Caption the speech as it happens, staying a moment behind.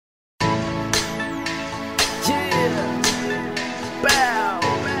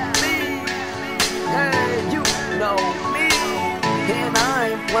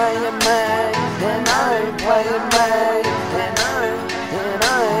playing, man. And I ain't playing, man. And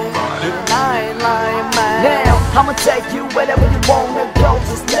I ain't lying, man. Now, I'ma take you wherever you wanna go,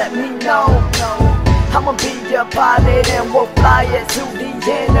 just let me know. I'ma be your pilot and we'll fly it to the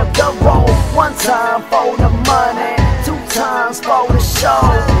end of the road. One time for the money, two times for the show.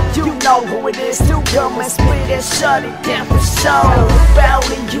 You know who it is, to come and split and shut it down for sure.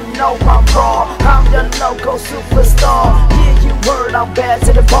 Rowdy, you know I'm raw, I'm the local superstar. Yeah, you heard I'm bad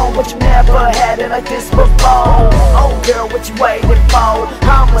to the bone, but you never had it like this before. Oh girl, what you waiting for?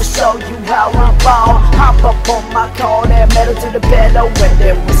 I'ma show you how I fall. Hop up on my car, that metal to the pedal when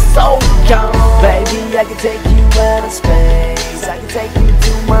it was so gone. Baby, I can take you out of space, I can take you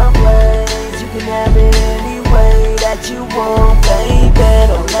to my place. You can have it any way that you want, baby.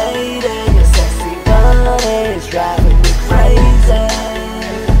 Oh lady, your sexy body is driving me crazy.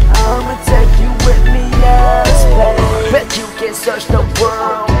 I'ma take you with me out of space. Bet you can search the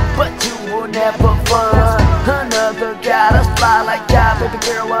world, but you will never find another guy that's fly like God. Baby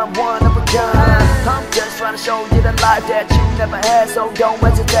girl, I'm one of a kind. I'm just trying to show you the life that you never had, so don't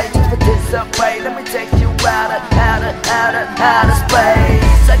hesitate, just participate. Let me take you out of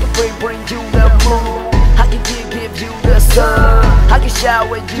space. I can bring you the moon, I can give you the sun, I can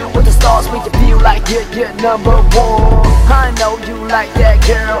shower you with the stars, make you feel like you're number one. I know you like that,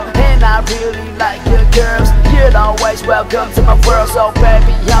 girl, and I really like your girls. You're always welcome to my world, so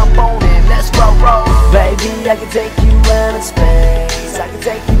baby, I'm on it, let's roll. Baby, I can take you out of space, I can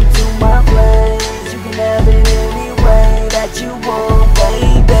take you to my place. You can have it any way that you want,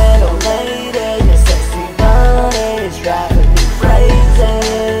 baby. Oh lady, your sexy body is driving me crazy.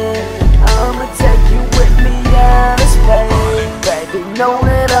 I'ma take you with me out of space. Baby, know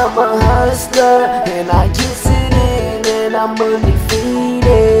that I'm a hustler, and I just it in, and I'm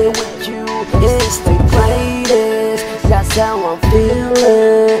undefeated with you. It's the greatest, that's how I'm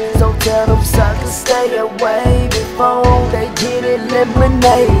feeling. So tell them suckers stay away before they get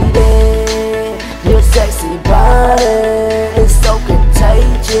eliminated. Your sexy body is so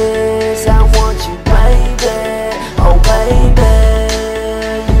contagious. I want you, baby. Oh baby,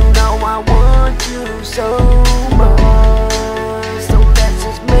 you know I want you so much. So let's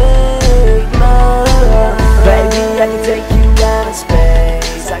just make love. Baby, I can take you out of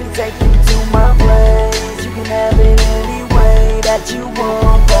space, I can take you to my place. You can have it any way that you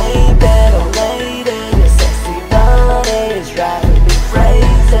want, baby. Oh lady, your sexy body is driving me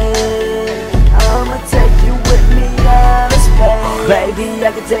crazy. I'ma take you with me out of space. Baby,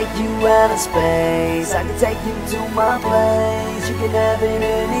 I can take you out of space, I can take you to my place. You can have it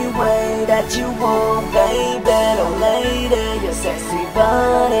any way that you want, baby. Oh lady, your sexy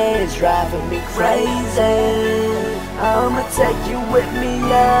body is driving me crazy. I'ma take you with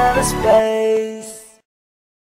me out of space.